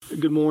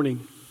Good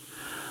morning.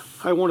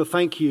 I want to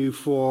thank you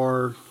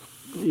for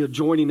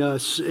joining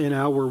us in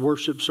our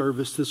worship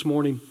service this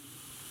morning.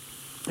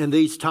 And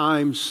these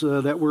times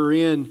that we're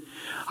in,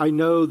 I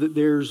know that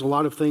there's a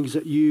lot of things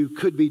that you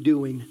could be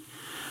doing.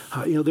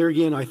 There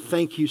again, I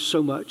thank you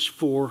so much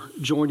for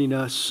joining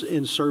us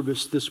in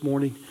service this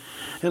morning.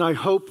 And I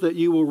hope that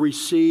you will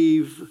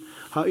receive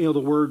the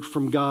word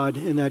from God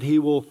and that He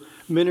will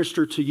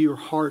minister to your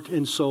heart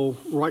and soul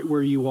right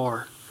where you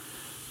are.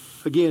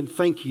 Again,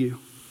 thank you.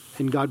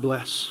 And God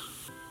bless.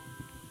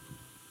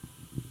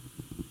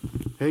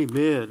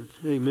 Amen.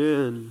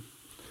 Amen.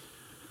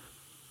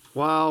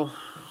 Wow,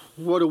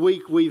 what a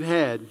week we've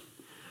had.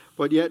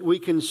 But yet we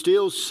can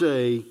still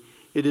say,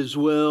 it is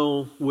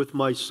well with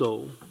my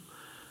soul.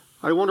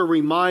 I want to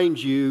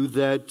remind you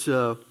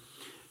that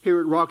here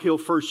at Rock Hill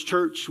First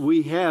Church,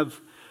 we have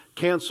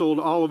canceled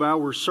all of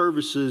our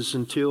services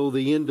until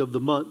the end of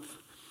the month.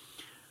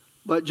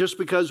 But just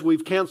because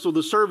we've canceled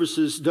the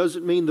services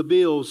doesn't mean the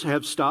bills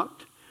have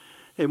stopped.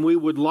 And we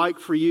would like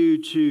for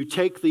you to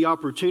take the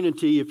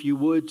opportunity, if you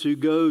would, to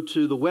go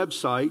to the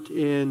website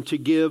and to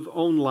give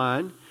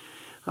online.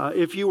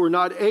 If you are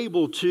not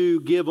able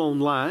to give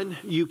online,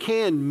 you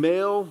can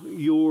mail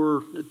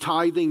your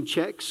tithing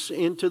checks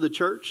into the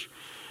church.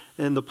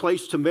 And the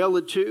place to mail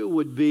it to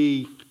would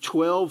be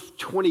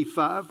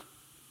 1225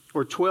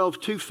 or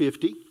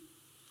 12250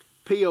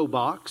 P.O.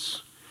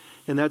 Box.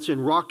 And that's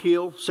in Rock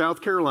Hill,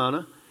 South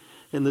Carolina.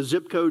 And the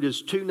zip code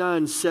is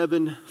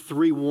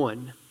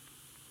 29731.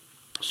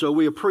 So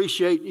we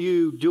appreciate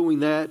you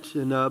doing that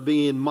and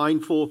being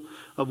mindful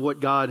of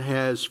what God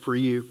has for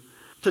you.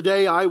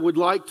 Today I would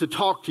like to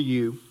talk to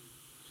you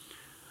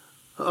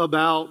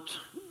about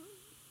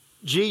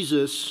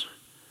Jesus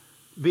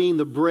being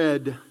the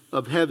bread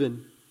of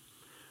heaven.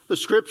 The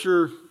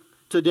scripture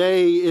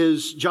today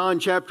is John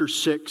chapter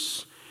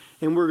 6,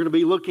 and we're going to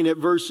be looking at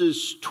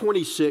verses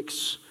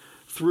 26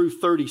 through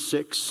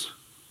 36.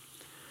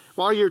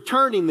 While you're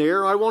turning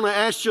there, I want to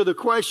ask you the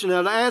question,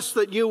 and I ask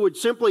that you would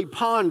simply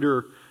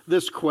ponder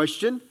this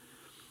question.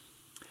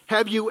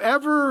 Have you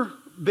ever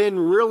been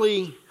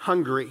really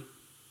hungry?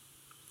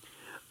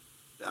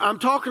 I'm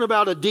talking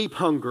about a deep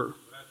hunger.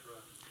 That's right.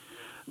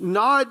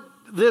 Not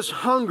this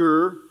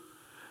hunger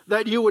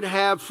that you would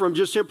have from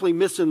just simply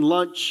missing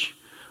lunch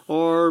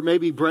or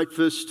maybe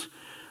breakfast,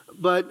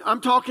 but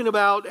I'm talking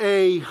about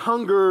a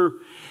hunger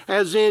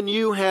as in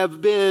you have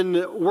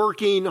been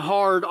working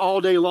hard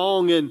all day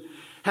long and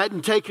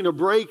hadn't taken a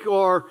break,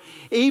 or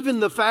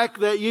even the fact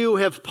that you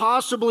have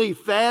possibly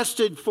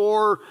fasted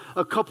for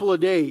a couple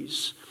of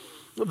days.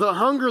 The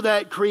hunger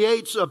that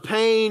creates a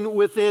pain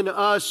within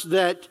us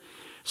that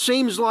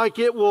seems like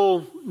it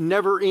will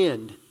never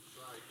end.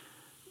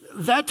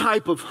 That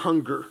type of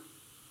hunger.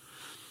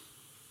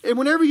 And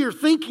whenever you're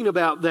thinking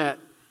about that,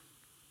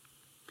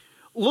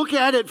 look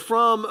at it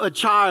from a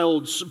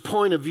child's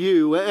point of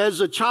view.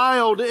 As a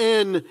child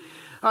in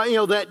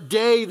that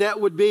day that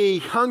would be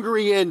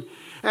hungry, and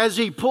as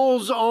he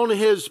pulls on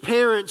his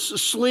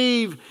parents'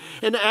 sleeve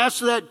and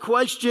asks that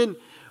question,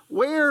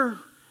 where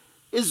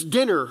is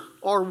dinner,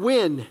 or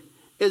when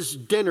is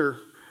dinner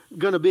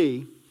going to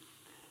be?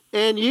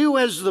 And you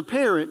as the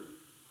parent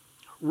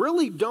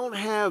really don't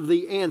have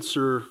the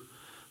answer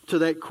to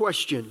that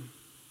question.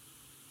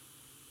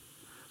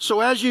 So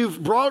as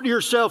you've brought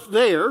yourself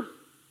there,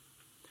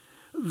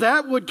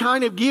 that would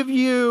kind of give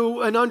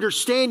you an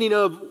understanding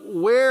of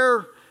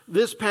where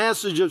this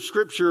passage of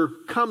Scripture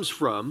comes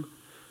from.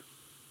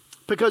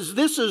 Because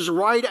this is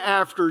right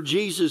after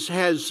Jesus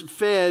has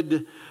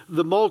fed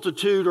the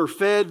multitude, or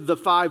fed the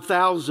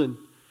 5,000.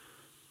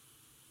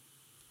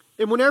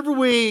 And whenever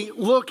we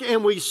look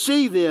and we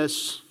see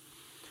this,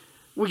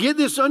 we get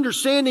this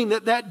understanding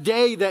that that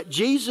day that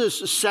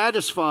Jesus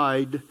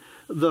satisfied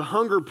the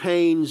hunger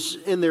pains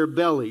in their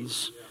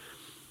bellies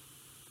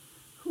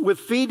with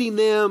feeding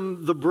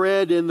them the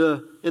bread and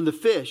the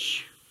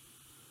fish.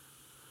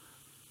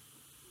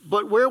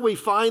 But where we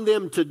find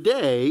them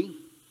today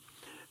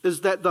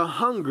is that the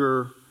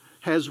hunger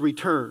has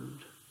returned.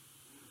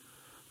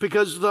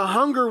 Because the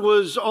hunger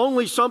was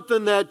only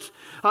something that,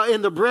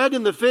 and the bread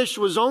and the fish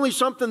was only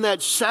something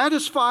that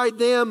satisfied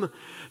them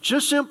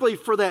just simply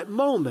for that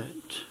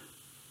moment.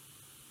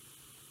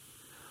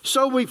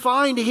 So we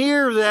find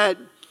here that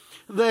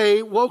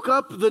they woke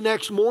up the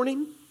next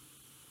morning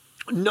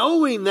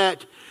knowing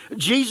that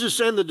Jesus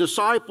and the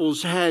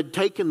disciples had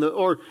taken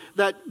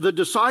that the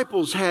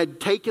disciples had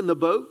taken the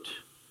boat.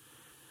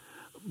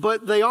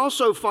 But they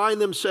also find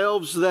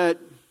themselves that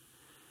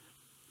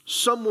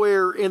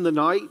somewhere in the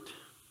night,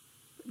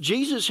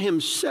 Jesus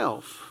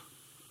himself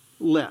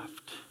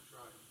left.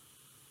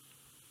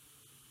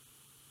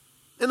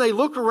 And they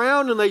look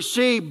around and they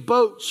see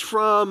boats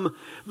from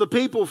the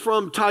people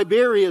from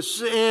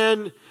Tiberias,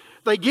 and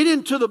they get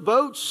into the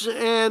boats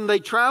and they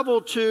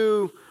travel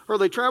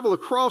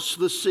across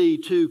the sea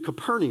to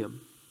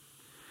Capernaum,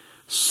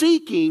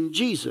 seeking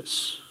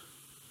Jesus.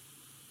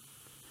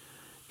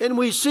 And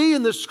we see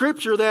in the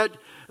scripture that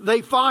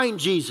they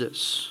find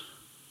Jesus.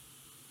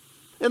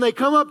 And they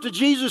come up to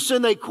Jesus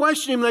and they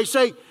question him. They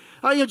say,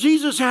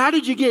 Jesus, how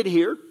did you get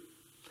here?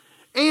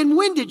 And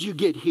when did you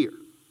get here?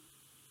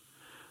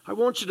 I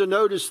want you to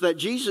notice that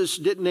Jesus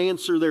didn't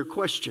answer their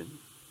question.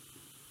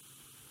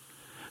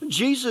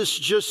 Jesus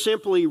just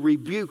simply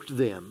rebuked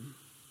them.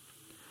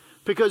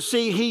 Because,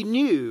 see, he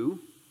knew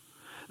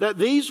that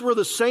these were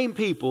the same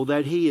people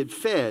that he had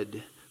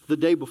fed the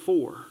day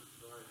before.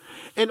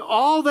 And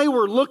all they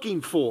were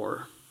looking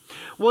for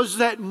was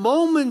that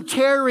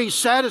momentary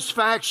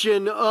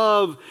satisfaction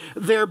of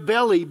their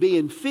belly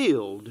being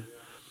filled.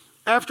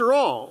 After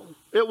all,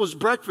 it was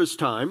breakfast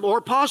time,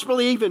 or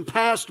possibly even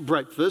past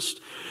breakfast,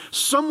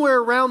 somewhere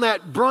around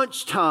that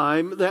brunch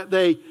time that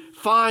they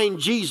find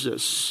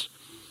Jesus,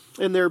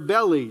 and their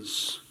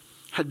bellies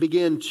had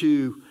begun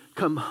to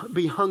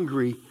be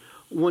hungry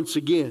once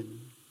again.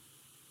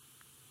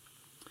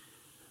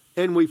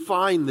 And we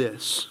find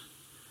this,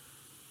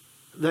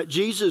 that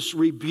Jesus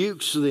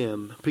rebukes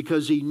them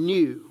because he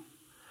knew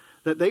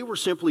that they were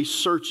simply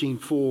searching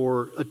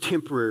for a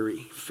temporary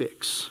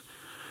fix.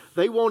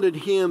 They wanted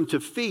him to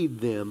feed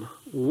them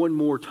one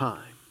more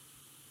time.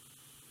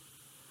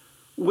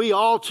 We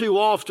all too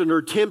often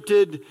are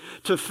tempted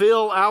to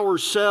fill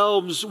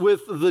ourselves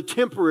with the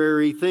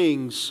temporary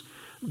things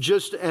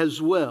just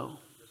as well.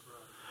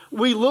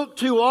 We look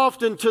too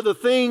often to the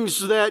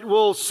things that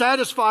will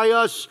satisfy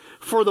us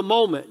for the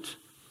moment.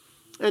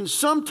 And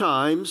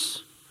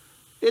sometimes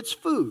it's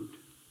food.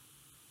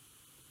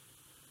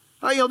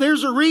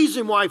 There's a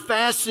reason why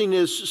fasting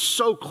is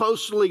so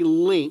closely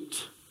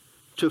linked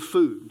to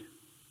food.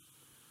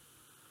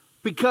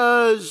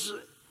 Because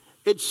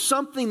it's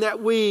something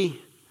that we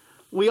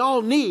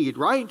all need,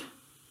 right?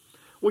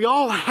 We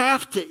all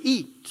have to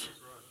eat.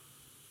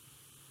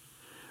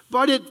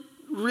 But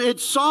it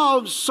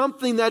solves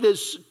something that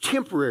is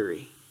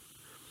temporary.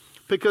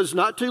 Because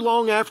not too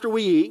long after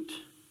we eat,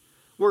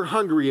 we're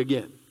hungry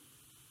again.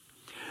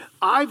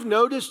 I've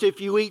noticed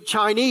if you eat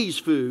Chinese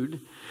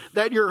food,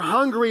 that you're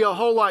hungry a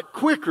whole lot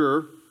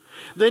quicker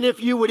than if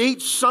you would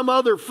eat some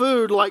other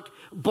food like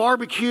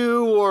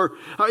barbecue or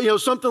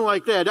something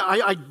like that.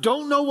 I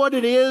don't know what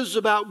it is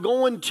about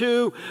going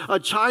to a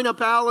China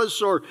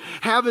palace or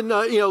having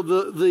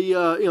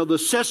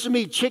the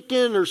sesame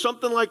chicken or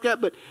something like that,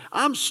 but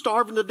I'm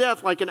starving to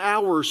death like an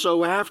hour or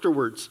so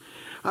afterwards.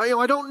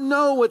 I don't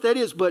know what that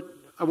is, but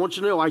I want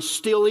you to know I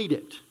still eat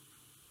it.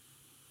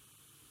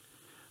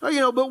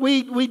 But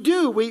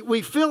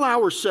we fill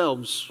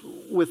ourselves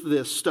with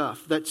this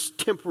stuff that's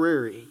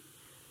temporary.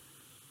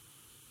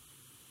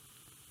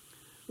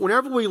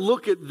 Whenever we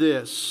look at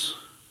this,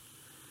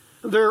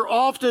 there are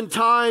often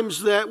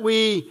times that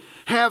we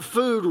have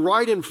food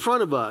right in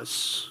front of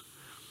us,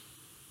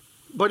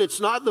 but it's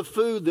not the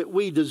food that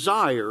we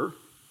desire,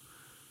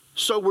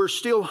 so we're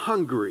still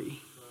hungry.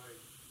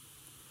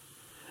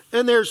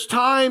 And there's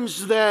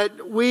times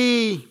that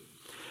we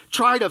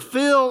try to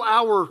fill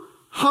our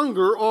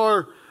hunger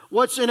or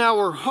what's in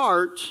our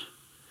heart,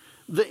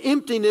 the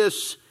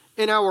emptiness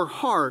in our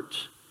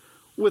heart,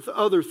 with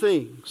other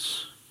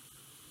things.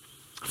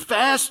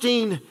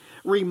 Fasting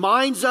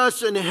reminds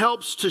us and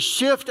helps to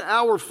shift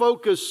our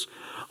focus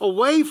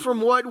away from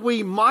what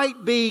we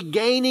might be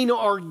gaining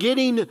or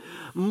getting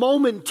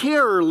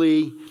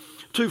momentarily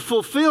to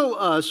fulfill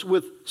us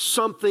with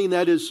something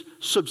that is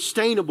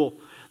sustainable,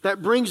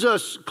 that brings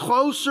us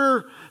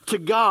closer to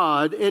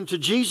God and to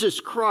Jesus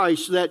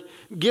Christ, that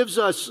gives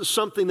us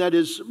something that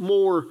is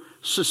more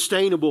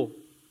sustainable.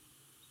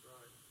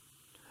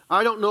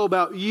 I don't know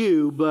about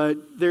you, but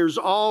there's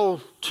all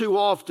too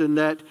often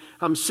that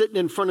I'm sitting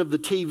in front of the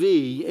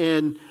TV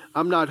and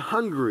I'm not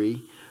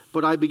hungry,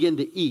 but I begin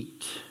to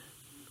eat.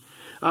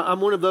 I'm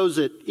one of those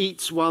that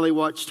eats while they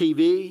watch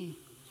TV.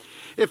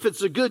 If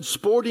it's a good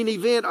sporting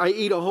event, I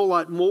eat a whole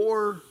lot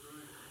more.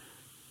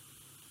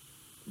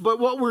 But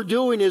what we're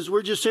doing is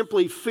we're just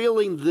simply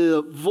filling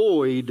the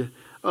void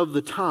of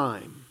the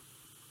time.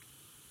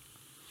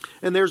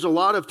 And there's a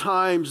lot of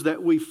times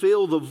that we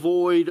fill the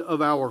void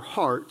of our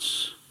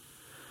hearts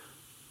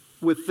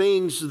with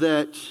things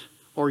that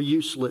are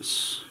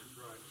useless.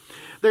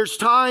 There's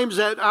times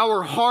that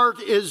our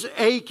heart is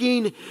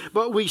aching,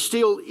 but we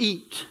still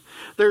eat.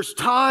 There's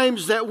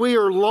times that we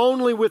are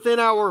lonely within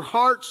our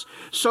hearts,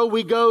 so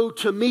we go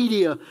to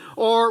media.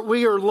 Or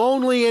we are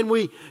lonely and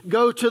we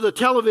go to the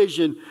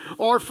television.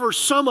 Or for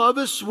some of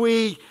us,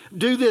 we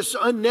do this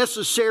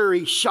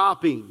unnecessary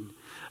shopping.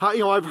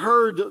 I've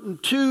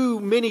heard too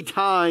many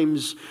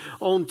times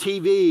on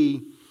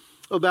TV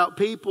about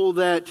people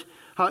that,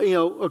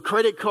 a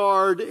credit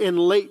card and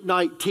late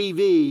night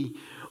TV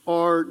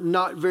are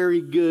not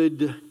very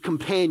good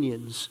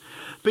companions.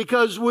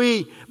 Because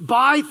we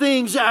buy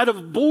things out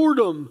of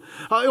boredom,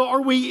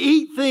 or we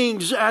eat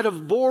things out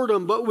of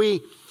boredom, but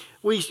we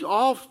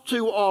all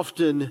too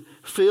often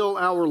fill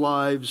our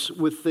lives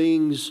with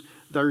things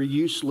that are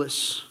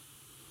useless.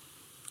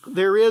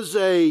 There is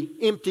an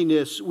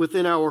emptiness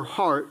within our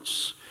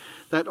hearts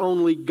that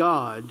only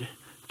God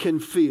can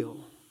fill.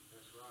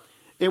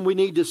 And we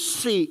need to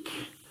seek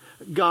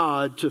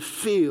God to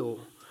fill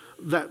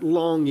that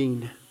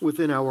longing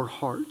within our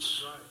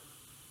hearts.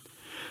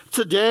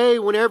 Today,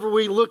 whenever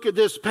we look at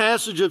this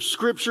passage of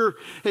Scripture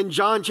in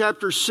John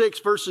chapter 6,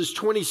 verses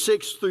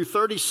 26 through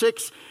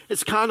 36,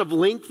 it's kind of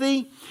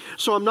lengthy.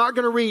 So I'm not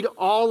going to read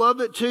all of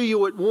it to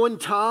you at one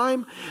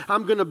time.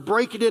 I'm going to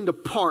break it into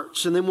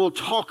parts, and then we'll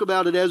talk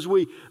about it as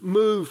we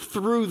move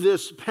through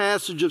this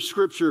passage of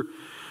Scripture.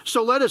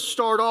 So let us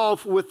start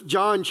off with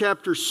John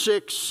chapter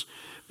 6,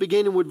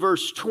 beginning with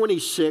verse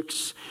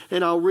 26,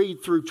 and I'll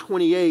read through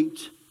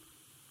 28.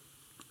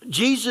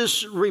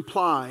 Jesus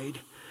replied,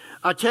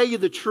 I tell you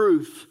the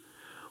truth.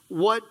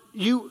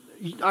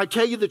 I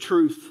tell you the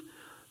truth.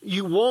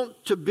 You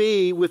want to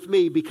be with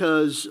me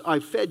because I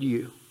fed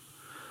you,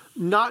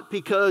 not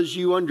because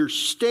you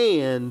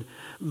understand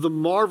the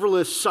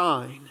marvelous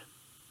sign.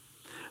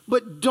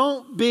 But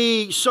don't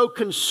be so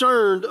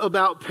concerned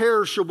about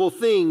perishable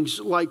things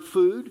like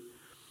food.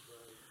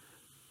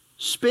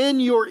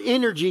 Spend your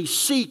energy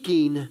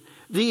seeking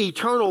the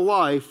eternal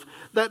life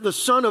that the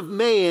Son of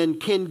Man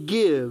can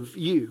give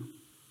you.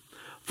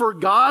 For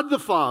God the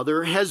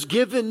Father has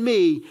given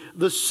me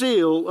the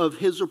seal of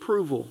His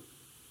approval.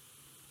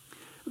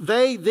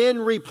 They then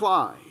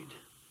replied,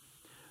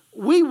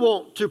 we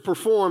want to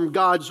perform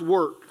God's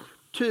work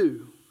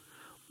too.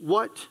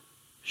 What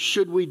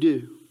should we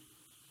do?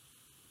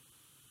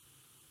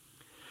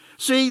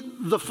 See,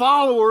 the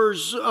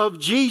followers of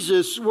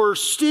Jesus were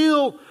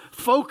still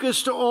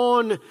focused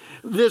on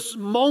this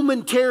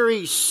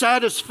momentary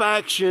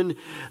satisfaction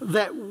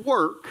that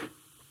work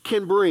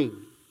can bring.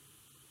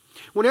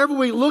 Whenever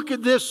we look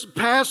at this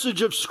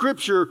passage of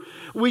Scripture,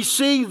 we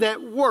see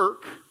that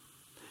work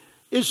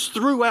is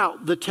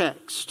throughout the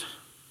text.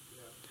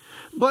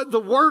 But the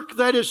work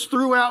that is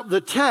throughout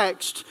the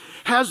text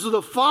has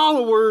the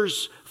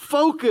followers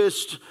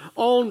focused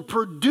on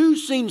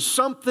producing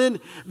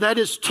something that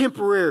is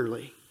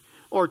temporary.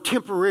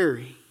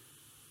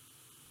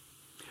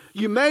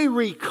 You may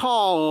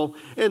recall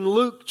in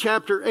Luke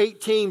chapter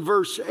 18,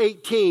 verse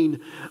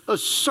 18, a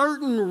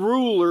certain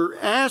ruler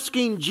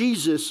asking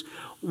Jesus,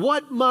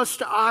 what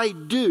must I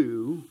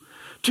do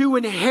to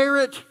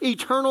inherit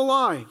eternal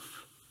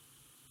life?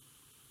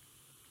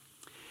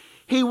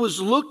 He was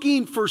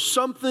looking for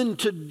something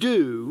to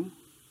do,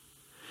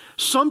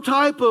 some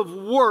type of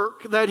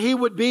work that he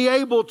would be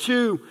able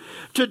to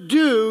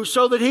do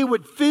so that he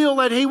would feel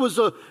that he was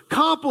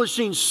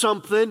accomplishing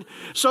something,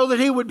 so that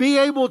he would be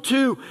able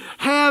to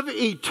have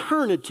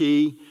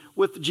eternity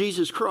with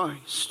Jesus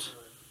Christ.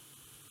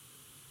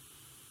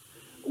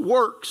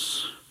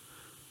 Works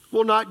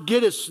will not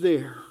get us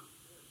there.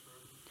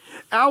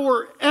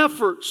 Our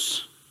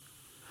efforts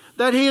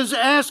that he is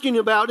asking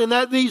about and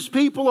that these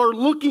people are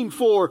looking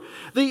for,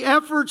 the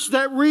efforts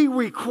that we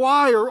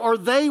require or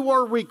they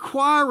were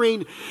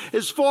requiring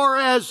as far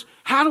as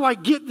how do I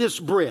get this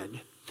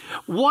bread?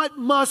 What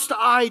must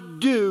I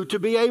do to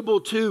be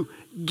able to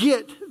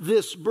get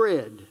this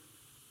bread?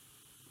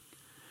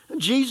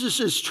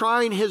 Jesus is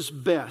trying his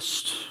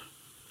best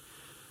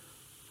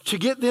to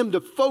get them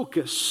to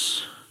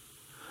focus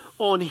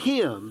on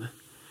him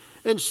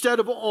instead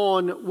of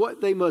on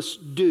what they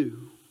must do.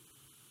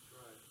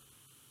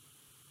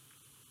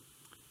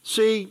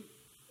 See,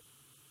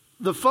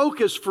 the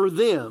focus for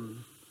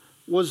them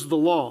was the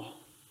law.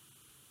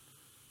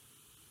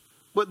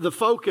 But the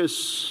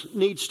focus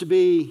needs to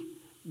be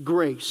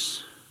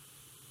grace.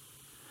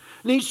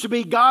 It needs to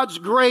be God's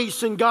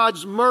grace and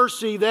God's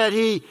mercy that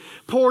He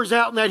pours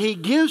out and that He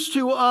gives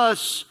to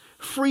us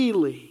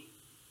freely.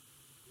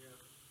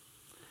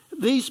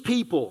 These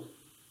people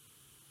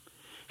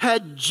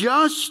had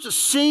just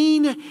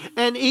seen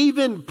and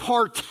even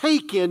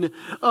partaken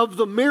of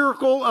the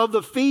miracle of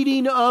the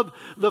feeding of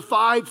the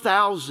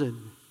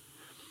 5,000.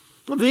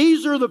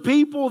 These are the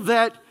people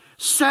that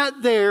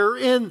sat there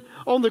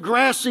on the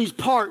grassy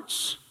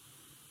parts,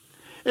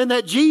 and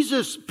that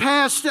Jesus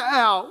passed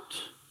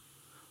out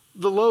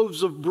the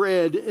loaves of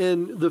bread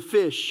and the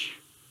fish.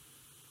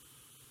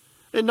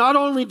 And not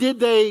only did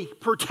they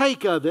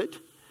partake of it,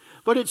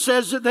 but it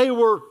says that they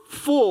were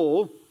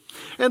full.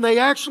 And they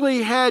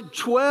actually had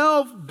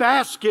 12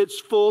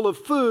 baskets full of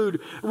food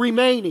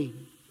remaining.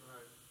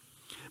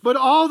 But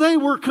all they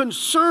were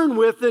concerned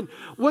with and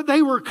what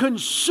they were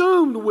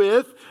consumed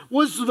with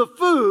was the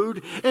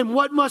food. And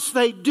what must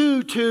they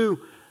do to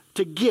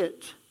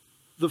get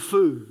the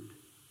food?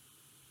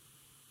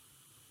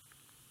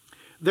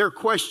 Their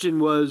question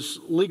was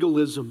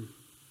legalism.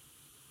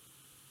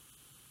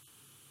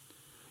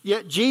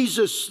 Yet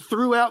Jesus,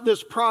 throughout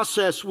this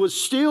process, was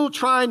still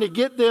trying to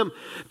get them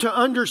to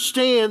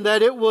understand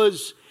that it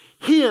was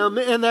Him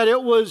and that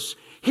it was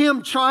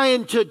Him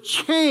trying to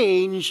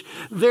change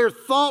their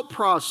thought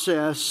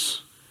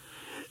process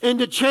and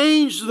to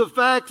change the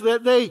fact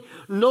that they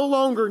no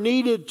longer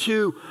needed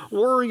to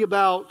worry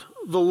about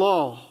the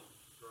law.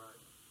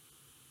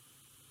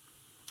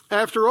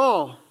 After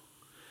all,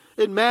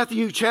 in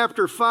Matthew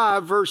chapter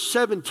 5, verse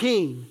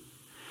 17,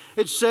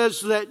 it says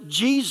that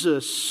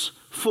Jesus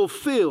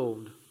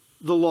fulfilled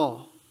the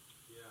law.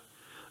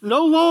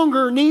 no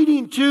longer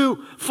needing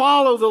to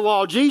follow the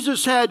law.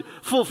 Jesus had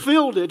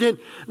fulfilled it. And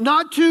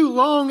not too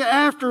long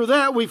after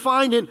that, we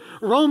find in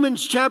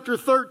Romans chapter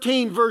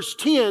 13, verse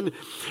 10,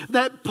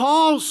 that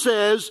Paul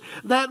says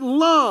that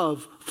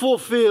love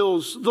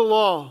fulfills the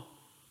law.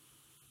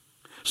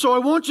 So I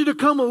want you to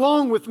come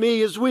along with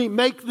me as we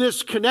make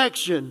this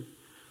connection.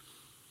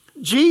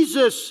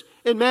 Jesus,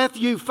 in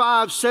Matthew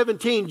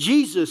 5:17,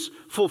 Jesus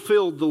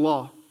fulfilled the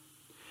law.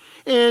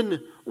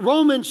 In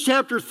Romans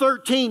chapter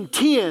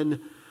 13:10,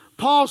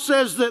 Paul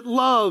says that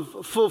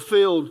love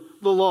fulfilled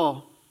the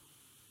law.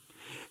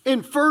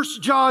 In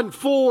 1 John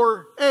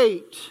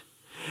 4:8,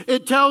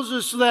 it tells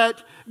us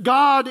that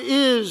God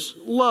is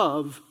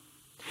love.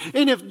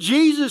 And if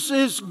Jesus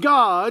is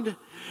God,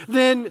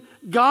 then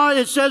God,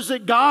 it says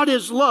that God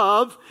is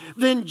love,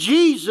 then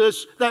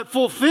Jesus that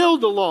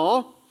fulfilled the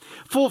law,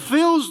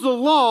 fulfills the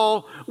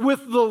law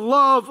with the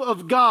love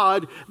of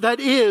God that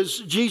is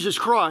Jesus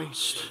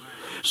Christ.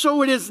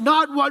 So it is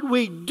not what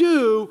we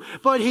do,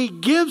 but He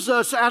gives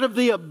us out of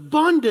the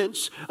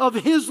abundance of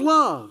His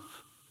love.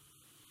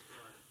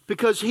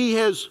 Because He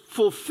has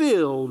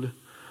fulfilled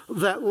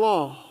that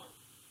law.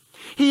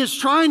 He is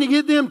trying to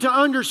get them to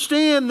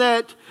understand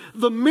that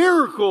the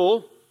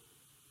miracle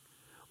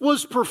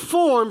was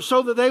performed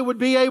so that they would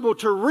be able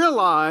to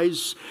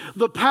realize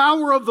the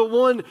power of the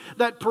one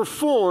that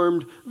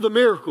performed the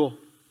miracle.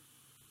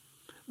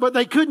 But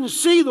they couldn't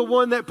see the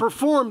one that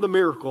performed the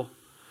miracle.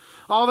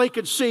 All they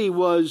could see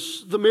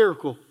was the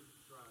miracle.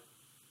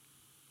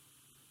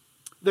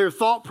 Their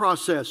thought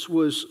process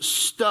was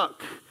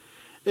stuck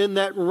in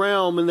that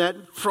realm, in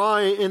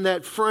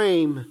that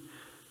frame,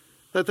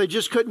 that they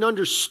just couldn't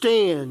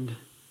understand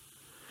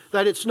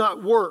that it's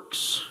not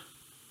works,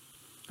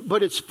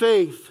 but it's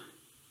faith.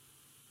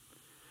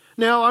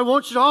 Now, I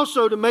want you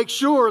also to make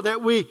sure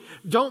that we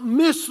don't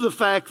miss the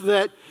fact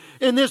that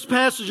in this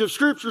passage of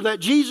Scripture that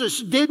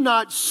Jesus did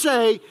not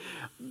say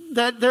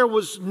that there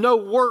was no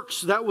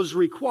works that was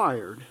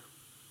required.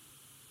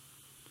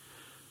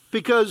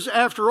 Because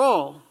after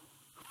all,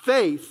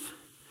 faith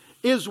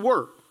is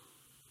work.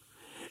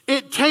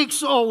 It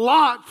takes a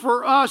lot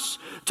for us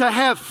to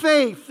have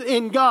faith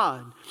in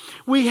God.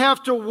 We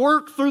have to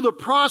work through the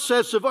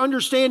process of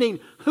understanding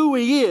who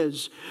He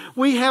is.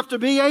 We have to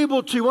be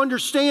able to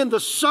understand the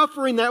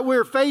suffering that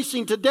we're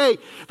facing today,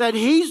 that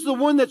He's the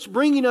one that's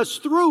bringing us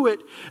through it.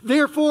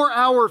 Therefore,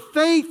 our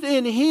faith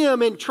in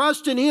Him and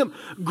trust in Him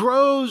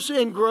grows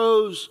and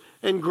grows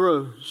and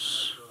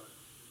grows.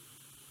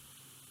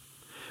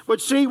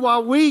 But see,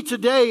 while we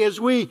today, as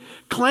we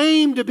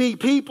claim to be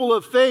people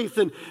of faith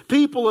and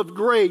people of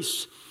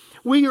grace,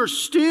 we are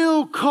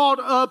still caught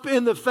up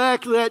in the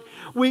fact that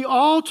we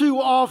all too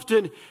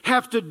often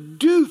have to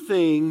do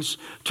things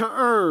to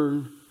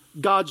earn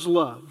God's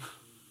love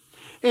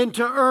and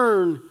to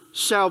earn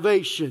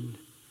salvation.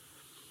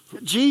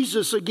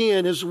 Jesus,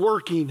 again, is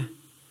working,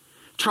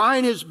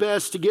 trying His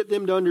best to get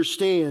them to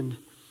understand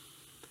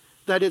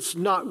that it's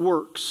not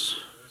works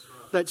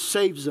that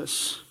saves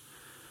us,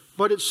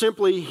 but it's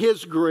simply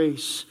His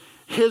grace,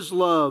 His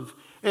love,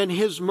 and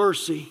His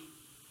mercy.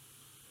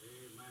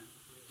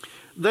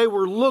 They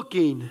were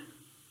looking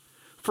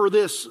for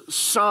this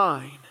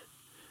sign.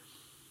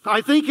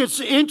 I think it's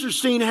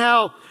interesting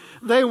how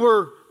they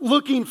were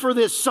looking for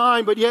this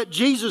sign, but yet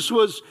Jesus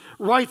was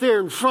right there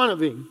in front of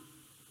him.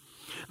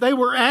 They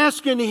were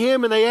asking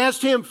Him, and they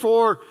asked Him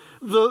for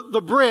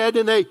the bread,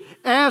 and they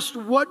asked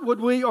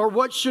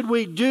what should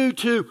we do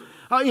to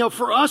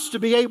for us to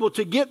be able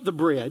to get the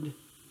bread.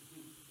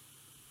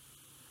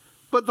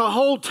 But the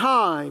whole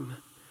time,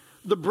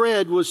 the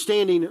bread was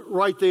standing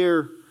right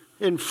there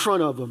in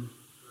front of them.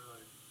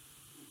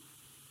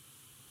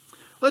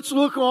 Let's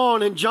look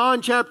on in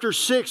John chapter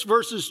 6,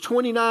 verses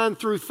 29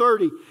 through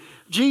 30.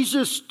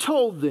 Jesus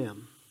told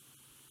them,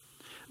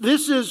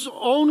 this is the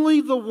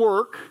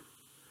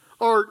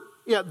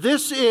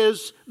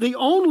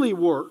only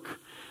work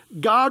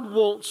God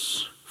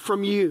wants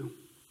from you.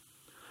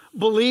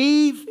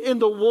 Believe in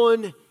the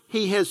one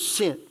He has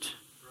sent.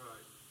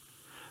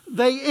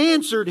 They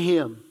answered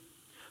Him,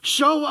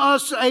 show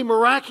us a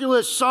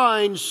miraculous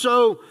sign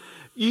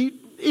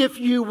if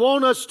you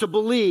want us to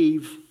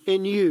believe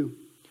in you.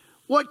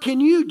 What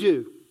can you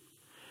do?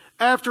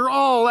 After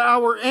all,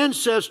 our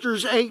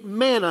ancestors ate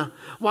manna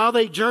while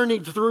they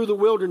journeyed through the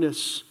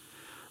wilderness.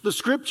 The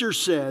Scripture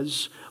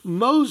says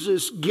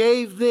Moses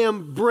gave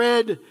them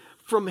bread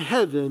from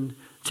heaven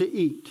to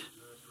eat.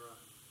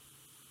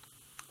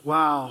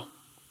 Wow.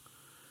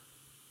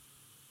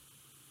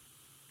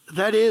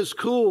 That is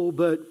cool,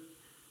 but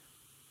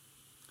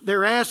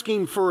they're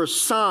asking for a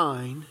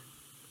sign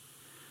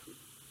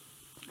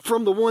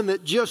from the one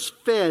that just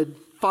fed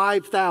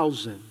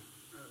 5,000.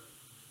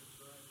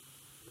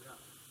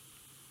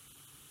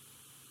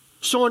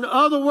 So in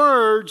other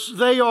words,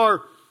 they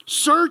are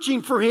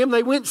searching for Him.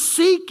 They went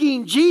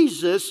seeking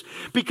Jesus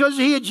because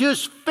He had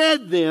just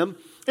fed them,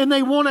 and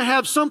they want to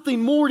have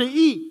something more to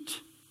eat.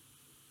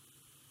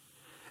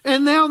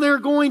 And now they're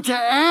going to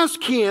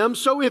ask Him,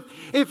 so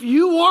if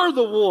you are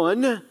the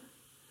one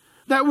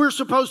that we're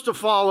supposed to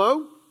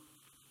follow,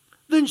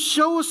 then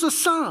show us a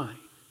sign.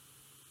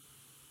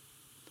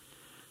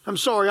 I'm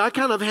sorry, I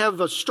kind of have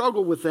a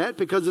struggle with that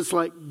because it's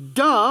like,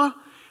 duh,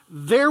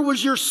 there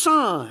was your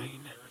sign.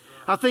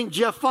 I think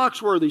Jeff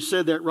Foxworthy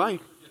said that, right?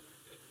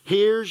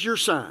 Here's your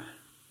sign.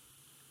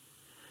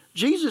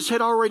 Jesus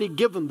had already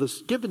given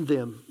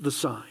them the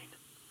sign.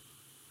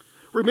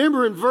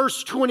 Remember in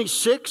verse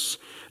 26,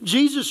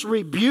 Jesus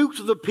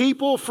rebuked the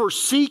people for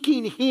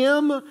seeking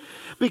Him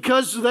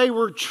because they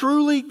were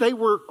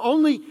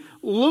only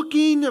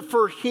looking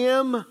for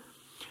Him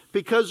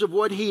because of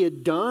what He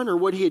had done or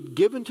what He had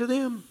given to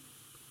them.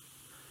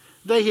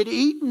 They had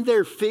eaten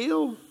their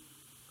fill,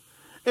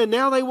 and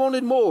now they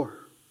wanted more.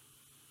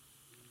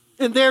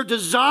 And they're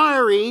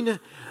desiring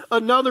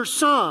another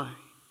sign.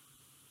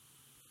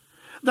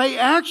 They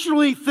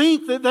actually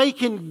think that they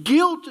can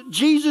guilt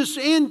Jesus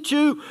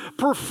into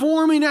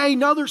performing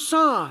another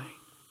sign.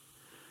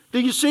 Do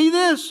you see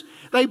this?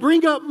 They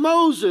bring up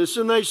Moses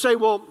and they say,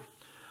 well,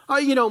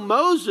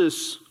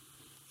 Moses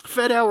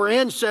fed our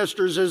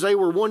ancestors as they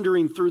were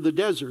wandering through the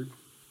desert.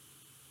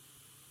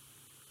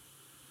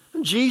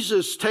 And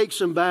Jesus takes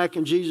them back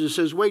and Jesus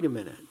says, wait a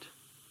minute.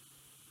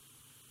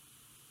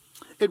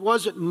 It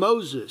wasn't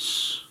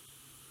Moses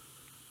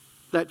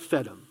that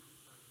fed them.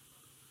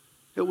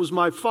 It was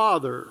my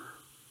Father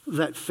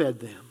that fed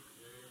them.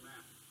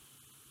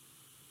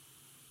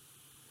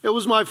 It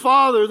was my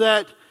Father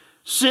that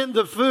sent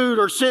the food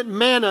or sent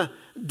manna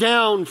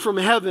down from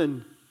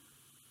heaven.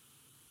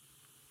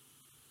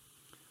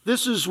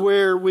 This is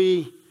where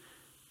we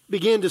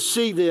begin to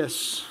see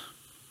this.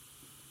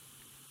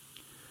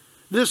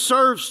 This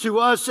serves to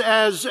us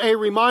as a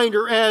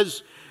reminder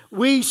as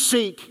we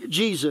seek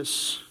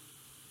Jesus,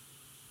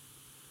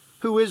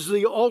 who is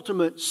the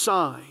ultimate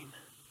sign.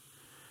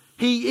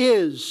 He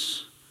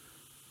is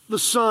the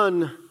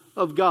Son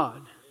of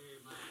God,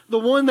 the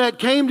one that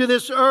came to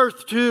this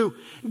earth to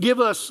give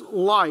us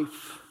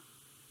life.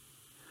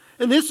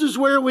 And this is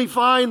where we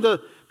find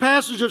the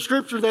passage of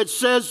Scripture that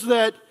says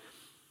that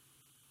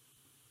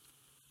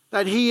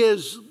He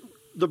is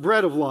the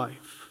bread of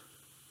life.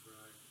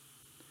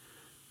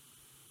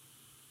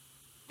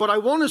 But I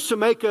want us to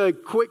make a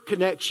quick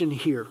connection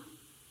here.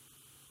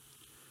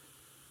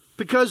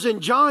 Because in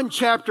John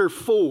chapter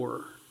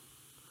 4,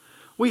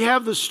 we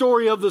have the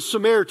story of the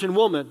Samaritan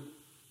woman.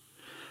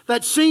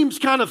 That seems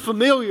kind of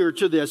familiar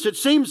to this. It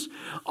seems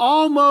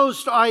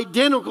almost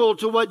identical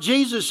to what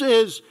Jesus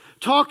is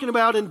talking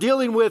about and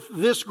dealing with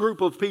this group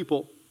of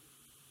people.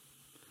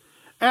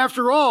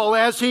 After all,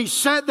 as He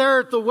sat there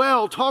at the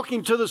well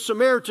talking to the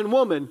Samaritan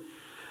woman,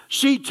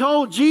 she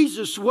told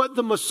Jesus what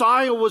the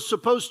Messiah was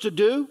supposed to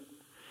do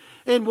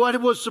and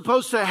what was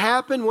supposed to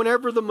happen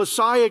whenever the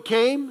Messiah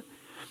came.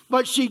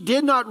 But she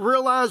did not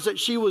realize that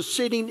she was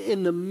sitting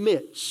in the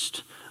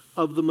midst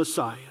of the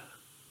Messiah.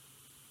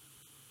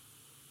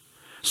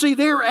 See,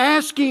 they're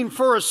asking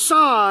for a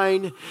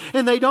sign,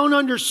 and they don't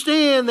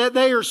understand that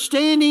they are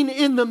standing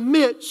in the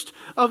midst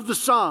of the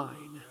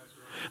sign.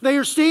 They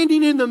are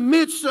standing in the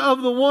midst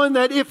of the one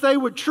that if they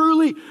would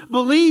truly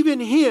believe in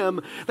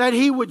Him, that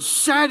He would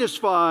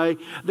satisfy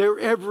their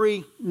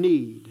every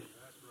need.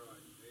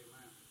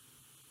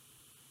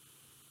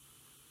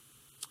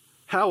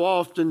 How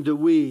often do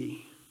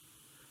we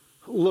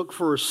look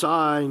for a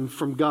sign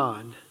from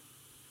God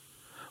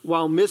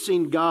while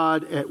missing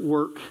God at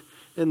work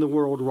in the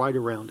world right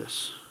around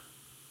us?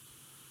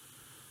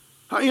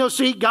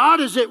 See,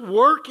 God is at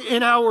work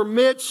in our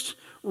midst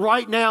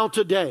right now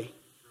today.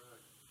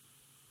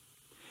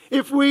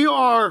 If we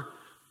are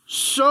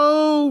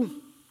so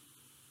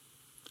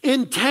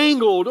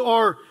entangled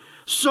or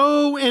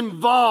so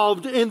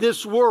involved in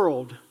this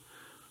world,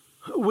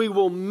 we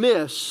will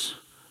miss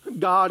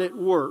God at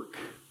work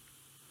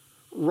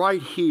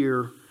right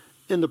here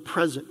in the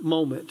present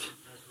moment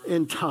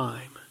in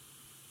time.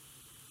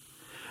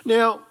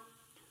 Now,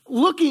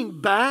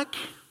 looking back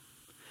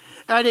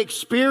at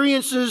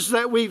experiences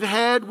that we've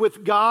had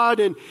with God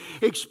and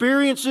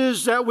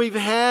experiences that we've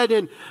had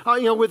and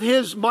with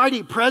His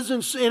mighty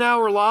presence in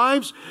our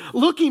lives,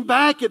 looking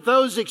back at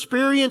those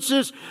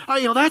experiences,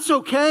 that's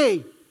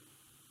okay.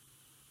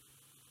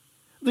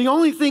 The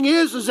only thing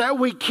is that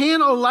we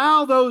can't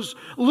allow those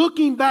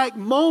looking back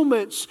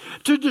moments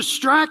to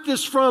distract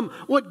us from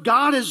what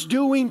God is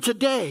doing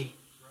today.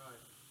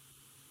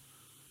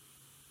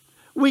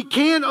 We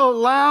can't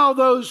allow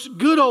those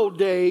good old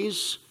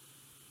days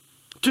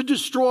to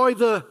destroy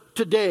the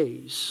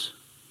todays.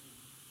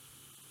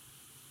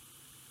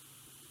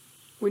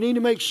 We need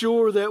to make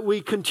sure that we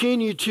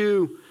continue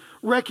to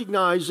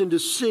recognize and to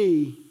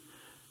see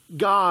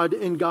God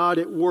and God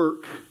at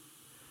work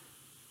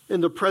in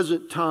the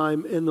present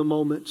time, in the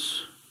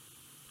moments.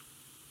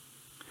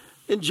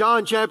 In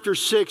John chapter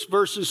 6,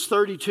 verses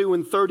 32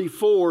 and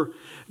 34,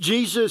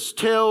 Jesus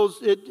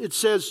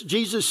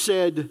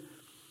said,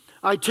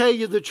 I tell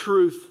you the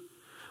truth,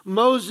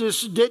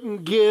 Moses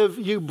didn't give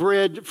you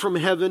bread from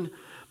heaven,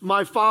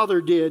 my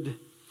Father did.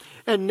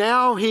 And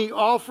now He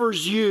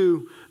offers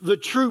you the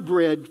true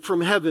bread from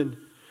heaven.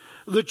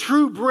 The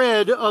true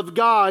bread of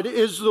God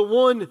is the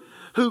one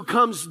who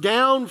comes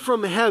down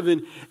from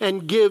heaven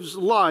and gives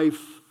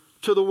life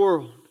to the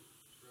world.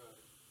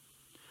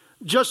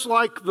 Just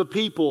like the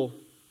people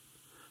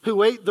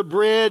who ate the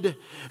bread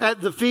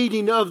at the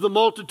feeding of the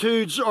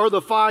multitudes or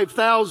the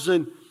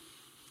 5,000,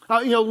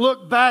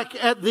 look back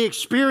at the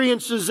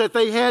experiences that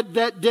they had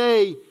that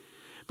day,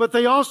 but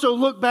they also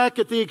look back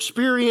at the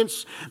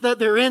experience that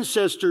their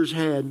ancestors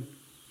had.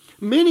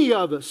 Many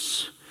of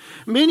us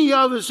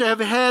have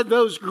had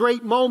those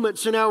great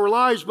moments in our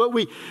lives, but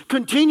we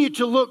continue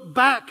to look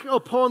back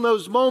upon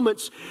those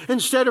moments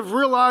instead of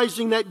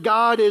realizing that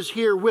God is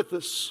here with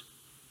us.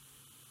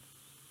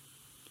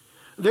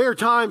 There are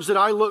times that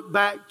I look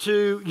back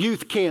to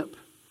youth camp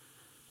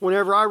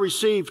whenever I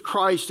received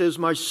Christ as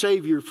my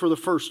Savior for the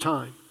first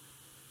time.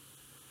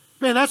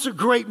 Man, that's a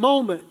great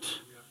moment.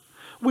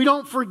 We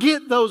don't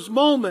forget those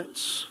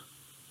moments.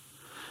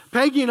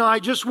 Peggy and I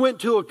just went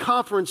to a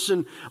conference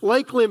in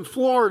Lakeland,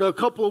 Florida a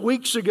couple of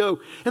weeks ago,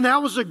 and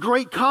that was a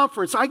great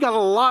conference. I got a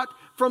lot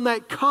from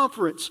that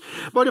conference.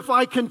 But if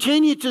I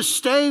continue to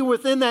stay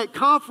within that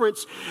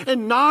conference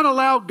and not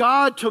allow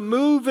God to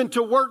move and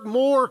to work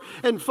more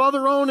and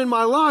further on in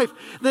my life,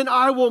 then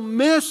I will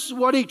miss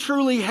what He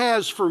truly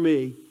has for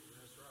me.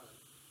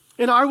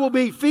 And I will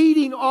be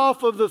feeding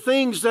off of the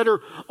things that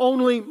are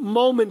only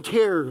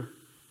momentary.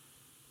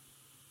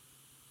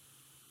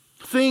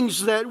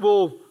 Things that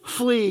will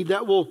flee,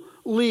 that will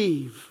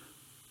leave.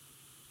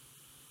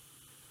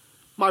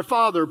 My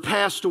father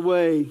passed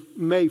away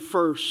May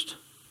 1st.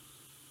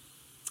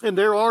 And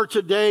there are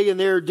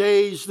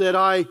days that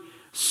I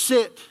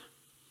sit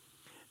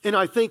and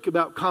I think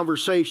about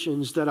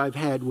conversations that I've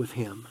had with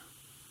him.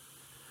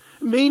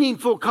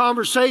 Meaningful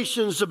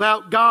conversations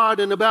about God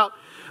and about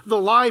the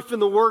life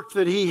and the work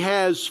that He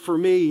has for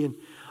me and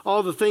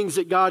all the things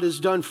that God has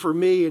done for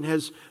me and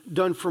has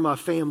done for my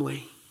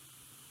family.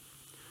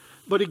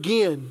 But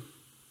again,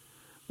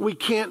 we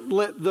can't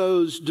let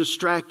those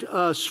distract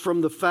us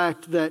from the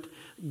fact that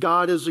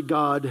God is a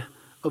God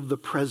of the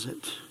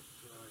present.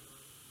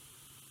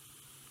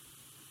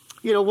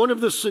 One of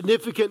the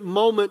significant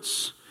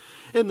moments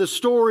in the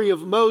story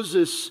of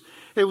Moses,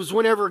 it was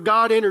whenever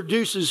God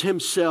introduces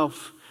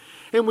Himself.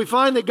 And we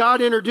find that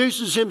God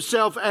introduces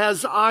Himself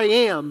as I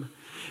am.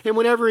 And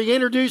whenever He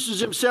introduces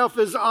Himself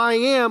as I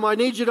am, I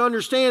need you to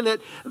understand that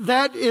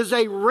that is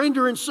a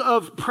renderance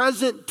of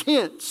present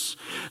tense.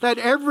 That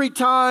every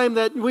time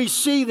that we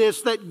see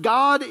this, that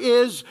God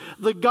is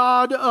the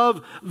God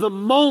of the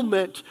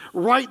moment,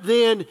 right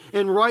then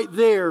and right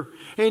there.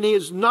 And He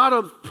is not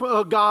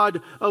a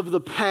God of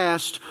the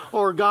past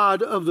or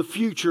God of the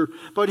future,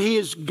 but He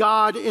is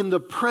God in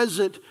the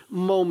present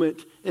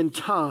moment and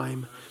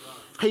time.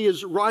 He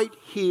is right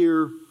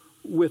here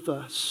with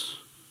us.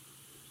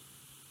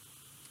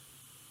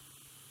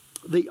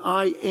 The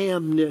I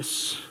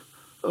amness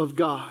of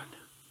God.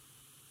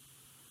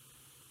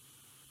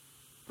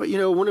 But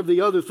one of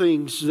the other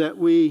things that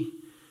we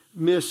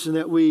miss and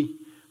that we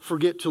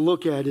forget to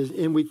look at is,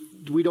 and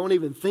we don't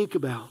even think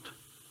about,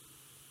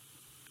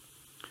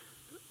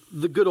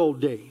 the good old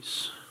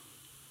days.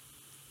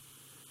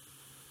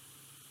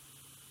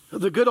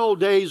 The good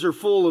old days are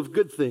full of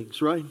good things,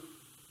 right?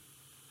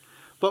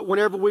 But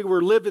whenever we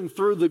were living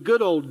through the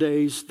good old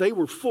days, they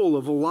were full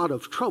of a lot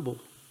of trouble.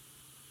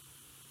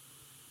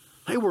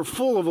 They were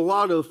full of a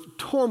lot of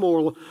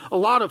turmoil, a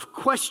lot of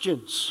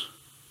questions.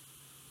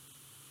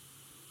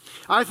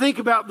 I think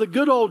about the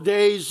good old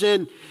days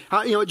and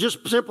it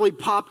just simply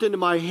popped into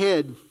my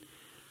head.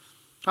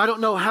 I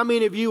don't know how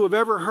many of you have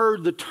ever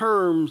heard the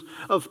terms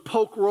of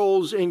poke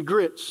rolls and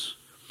grits.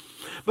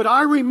 But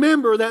I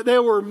remember that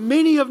there were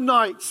many of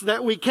nights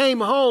that we came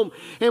home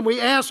and we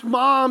asked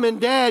Mom and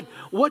Dad,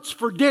 "What's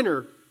for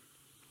dinner?"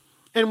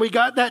 And we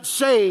got that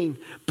saying,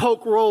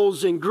 poke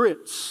rolls and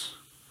grits.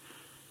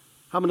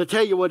 I'm going to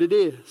tell you what it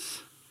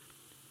is.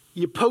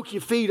 You poke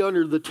your feet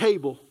under the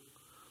table.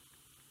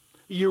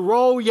 You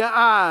roll your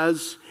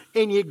eyes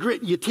and you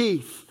grit your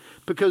teeth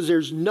because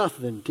there's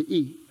nothing to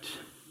eat.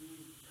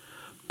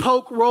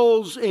 Poke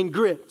rolls and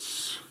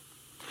grits.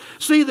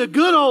 See, the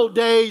good old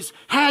days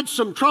had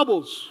some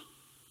troubles.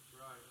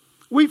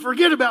 We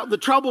forget about the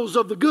troubles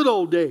of the good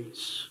old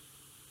days.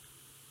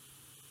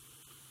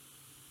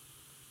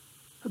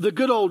 The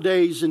good old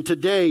days and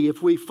today,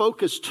 if we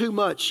focus too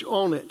much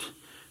on it,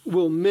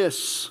 we'll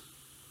miss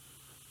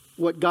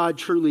what God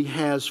truly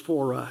has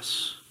for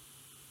us.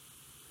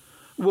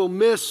 We'll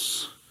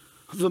miss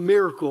the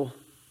miracle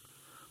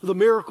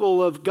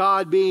of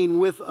God being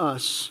with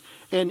us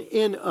and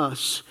in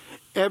us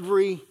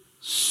every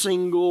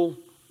single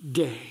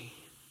day.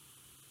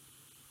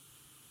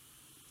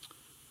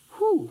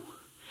 Whew,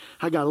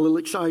 I got a little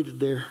excited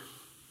there.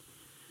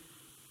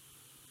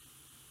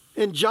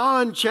 In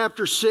John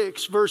chapter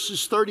 6,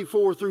 verses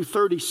 34 through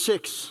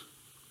 36,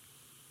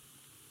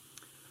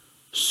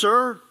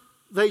 "Sir,"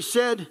 they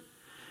said,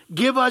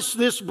 "give us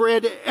this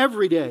bread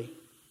every day."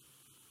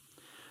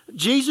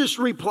 Jesus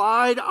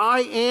replied,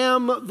 "I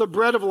am the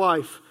bread of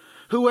life.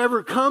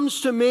 Whoever comes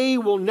to me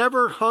will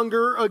never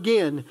hunger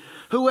again.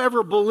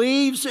 Whoever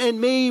believes in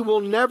me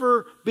will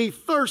never be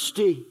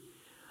thirsty.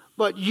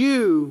 But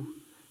you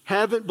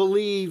haven't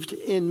believed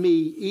in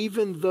me,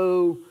 even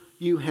though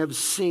you have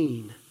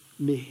seen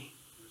me.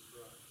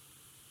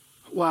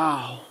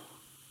 Wow.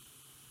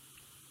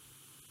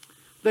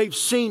 They've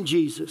seen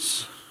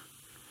Jesus.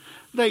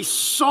 They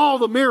saw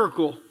the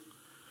miracle.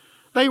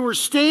 They were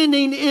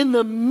standing in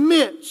the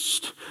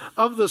midst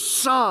of the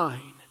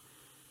sign,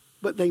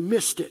 but they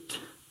missed it.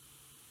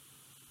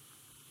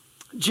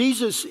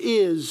 Jesus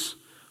is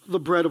the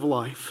bread of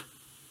life.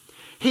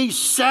 He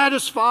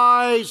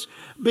satisfies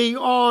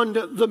beyond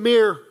the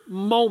mere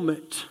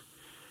moment.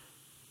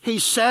 He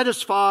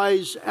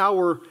satisfies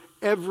our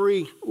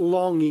every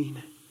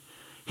longing.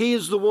 He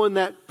is the one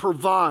that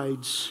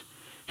provides.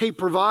 He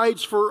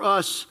provides for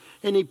us,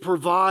 and He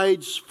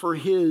provides for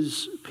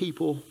His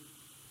people.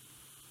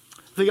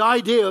 The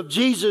idea of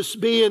Jesus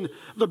being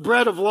the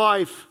bread of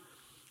life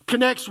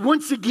connects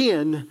once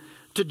again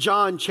to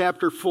John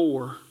chapter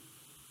 4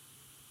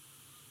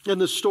 and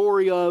the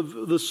story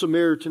of the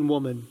Samaritan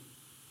woman.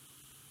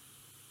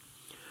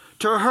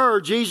 To her,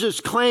 Jesus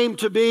claimed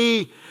to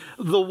be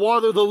the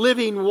water, the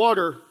living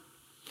water.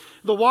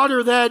 The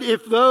water that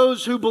if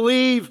those who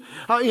believe,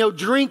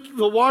 drink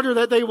the water,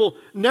 that they will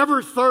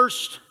never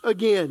thirst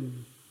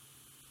again.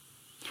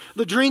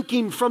 The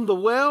drinking from the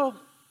well,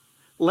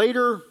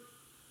 later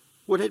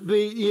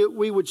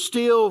we would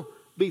still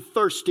be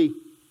thirsty.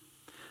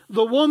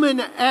 The woman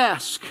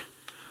asked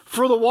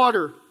for the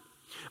water,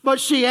 but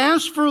she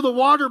asked for the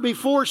water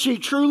before she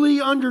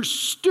truly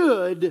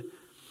understood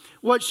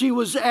what she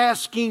was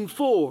asking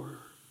for.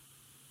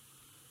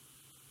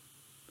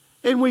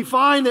 And we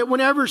find that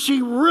whenever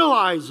she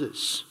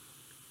realizes,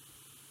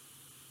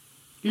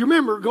 you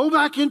remember, go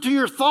back into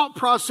your thought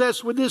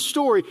process with this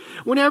story.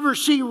 Whenever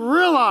she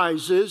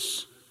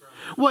realizes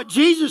what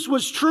Jesus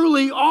was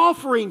truly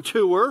offering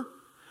to her,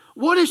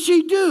 what does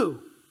she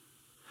do?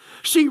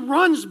 She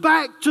runs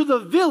back to the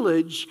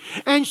village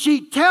and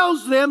she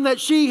tells them that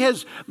she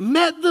has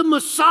met the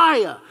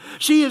Messiah.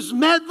 She has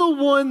met the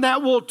one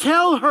that will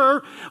tell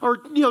her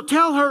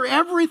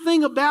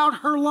everything about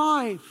her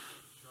life.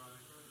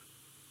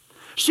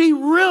 She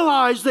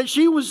realized that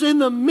she was in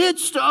the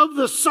midst of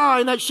the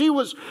sign, that she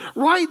was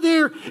right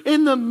there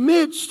in the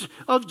midst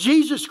of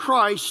Jesus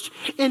Christ,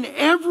 and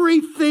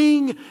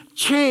everything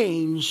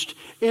changed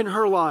in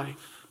her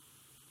life.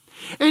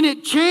 And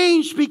it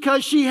changed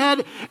because she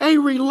had a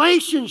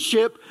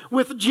relationship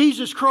with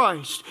Jesus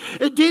Christ.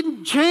 It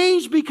didn't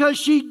change because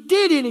she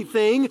did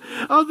anything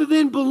other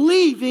than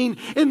believing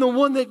in the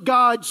one that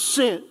God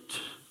sent.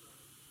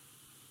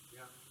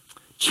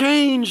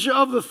 Change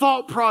of the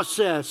thought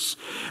process.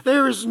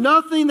 There is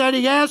nothing that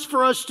He asks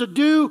for us to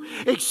do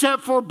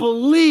except for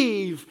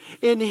believe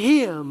in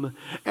Him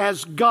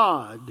as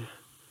God,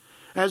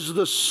 as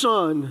the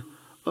Son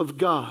of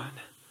God,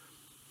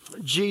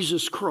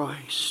 Jesus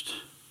Christ.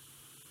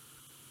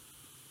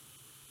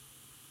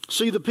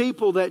 See, the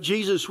people that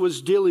Jesus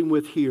was dealing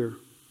with here,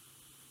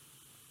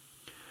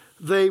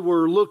 they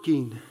were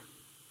looking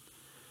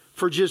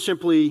for just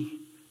simply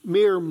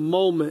mere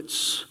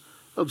moments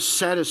of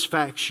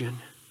satisfaction.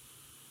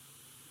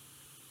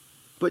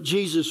 But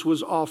Jesus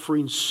was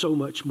offering so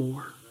much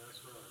more.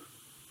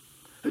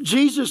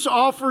 Jesus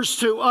offers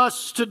to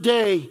us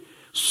today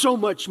so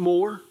much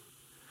more.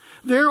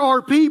 There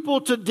are people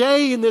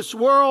today in this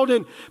world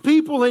and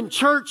people in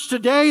church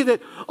today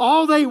that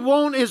all they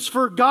want is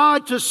for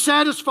God to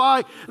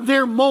satisfy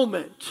their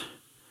moment.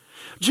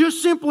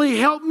 Just simply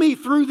help me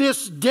through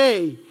this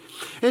day.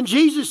 And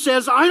Jesus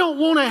says, I don't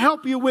want to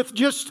help you with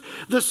just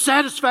the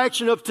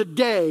satisfaction of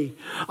today.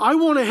 I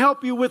want to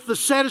help you with the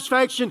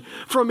satisfaction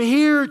from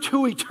here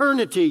to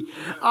eternity.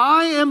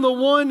 I am the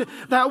one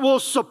that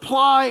will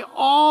supply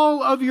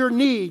all of your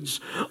needs.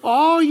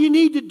 All you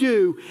need to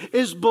do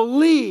is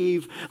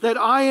believe that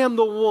I am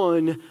the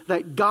one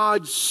that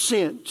God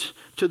sent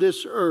to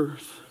this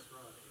earth,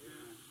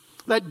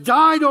 that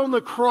died on the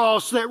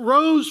cross, that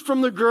rose from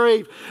the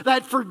grave,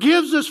 that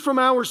forgives us from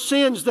our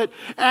sins, that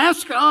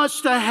asks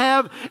us to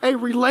have a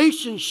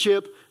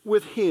relationship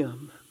with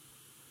Him.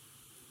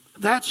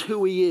 That's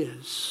who He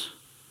is.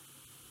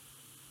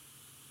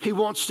 He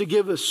wants to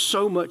give us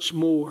so much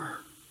more.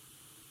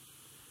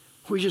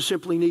 We just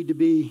simply need to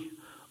be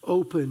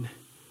open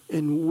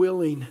and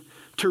willing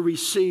to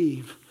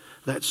receive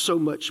that so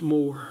much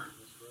more.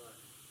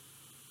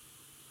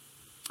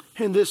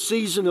 In this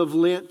season of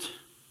Lent,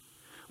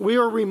 we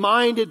are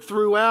reminded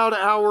throughout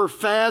our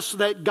fast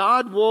that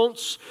God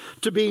wants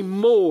to be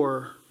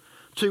more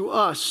to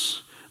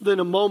us than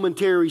a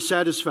momentary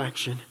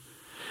satisfaction.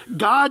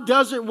 God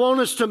doesn't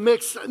want us to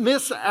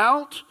miss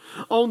out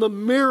on the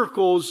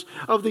miracles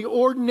of the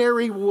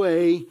ordinary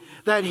way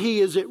that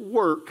He is at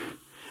work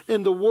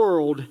in the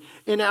world,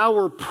 in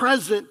our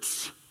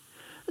presence,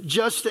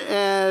 just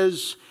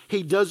as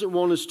He doesn't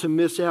want us to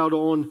miss out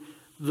on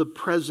the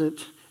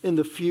present and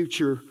the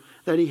future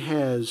that He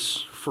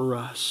has for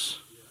us.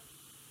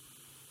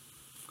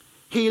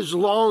 He is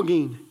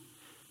longing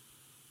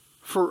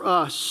for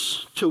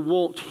us to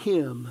want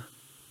Him.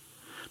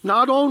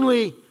 Not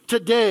only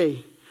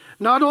today,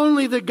 not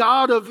only the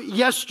God of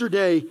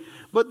yesterday,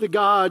 but the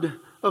God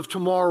of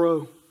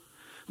tomorrow.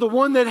 the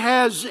one that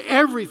has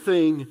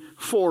everything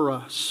for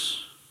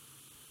us.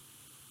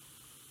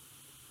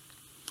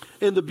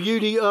 In the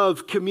beauty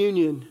of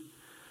communion,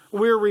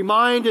 we're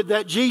reminded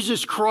that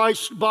Jesus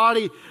Christ's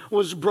body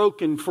was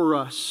broken for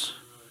us.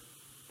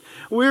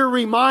 We're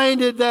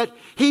reminded that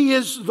He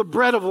is the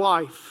bread of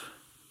life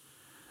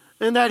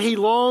and that He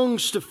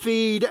longs to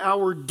feed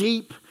our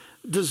deep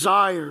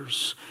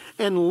desires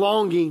and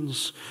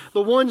longings,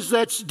 the ones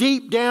that's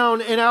deep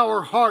down in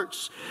our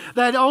hearts,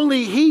 that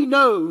only He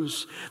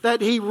knows, that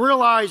He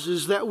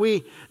realizes that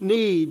we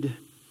need.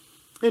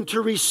 And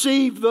to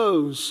receive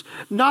those,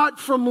 not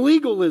from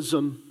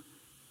legalism,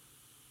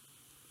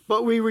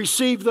 but we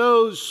receive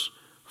those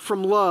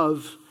from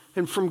love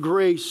and from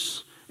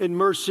grace and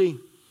mercy.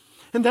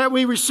 And that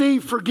we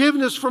receive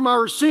forgiveness from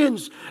our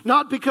sins,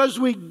 not because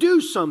we do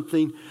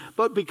something,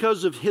 but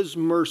because of His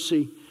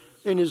mercy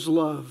and His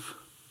love.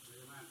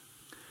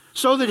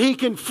 So that He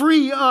can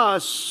free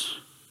us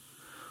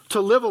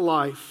to live a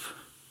life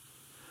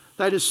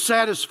that is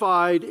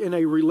satisfied in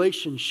a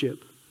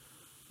relationship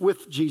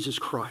with Jesus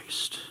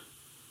Christ.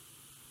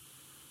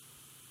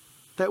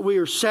 That we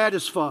are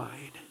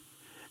satisfied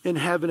in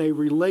having a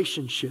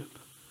relationship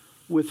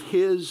with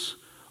His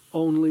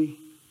only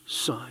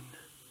Son.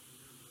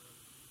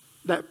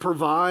 That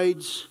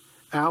provides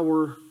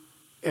our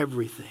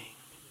everything.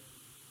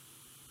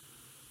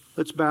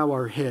 Let's bow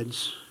our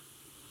heads.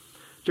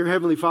 Dear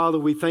Heavenly Father,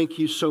 we thank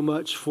You so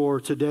much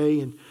for today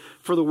and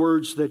for the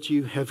words that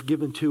You have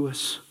given to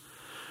us.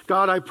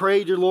 God, I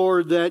pray, dear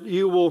Lord, that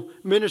You will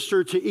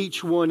minister to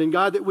each one. And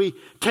God, that we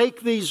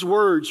take these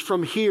words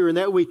from here and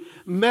that we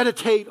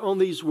meditate on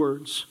these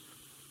words.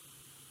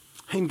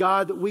 And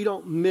God, that we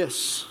don't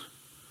miss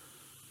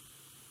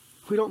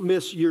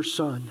Your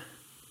Son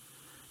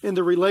and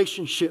the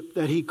relationship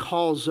that He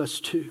calls us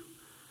to.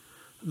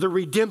 The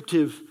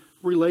redemptive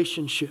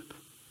relationship.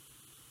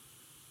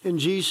 In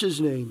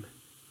Jesus' name,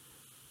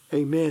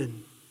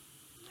 amen.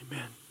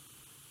 Amen.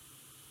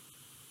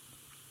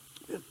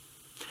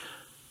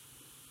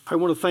 I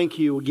want to thank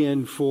you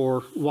again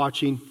for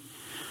watching.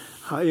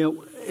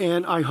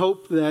 And I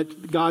hope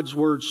that God's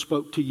Word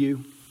spoke to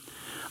you.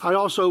 I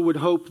also would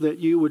hope that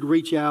you would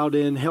reach out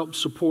and help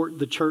support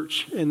the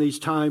church in these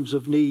times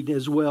of need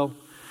as well.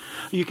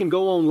 You can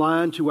go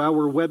online to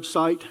our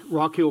website,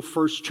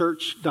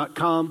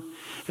 rockhillfirstchurch.com,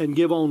 and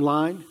give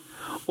online.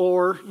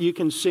 Or you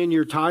can send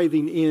your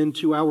tithing in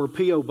to our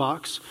P.O.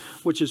 Box,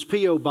 which is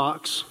P.O.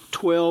 Box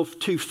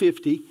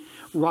 12250,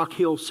 Rock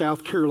Hill,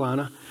 South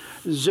Carolina.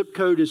 Zip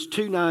code is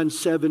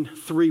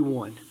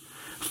 29731.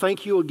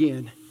 Thank you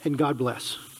again, and God bless.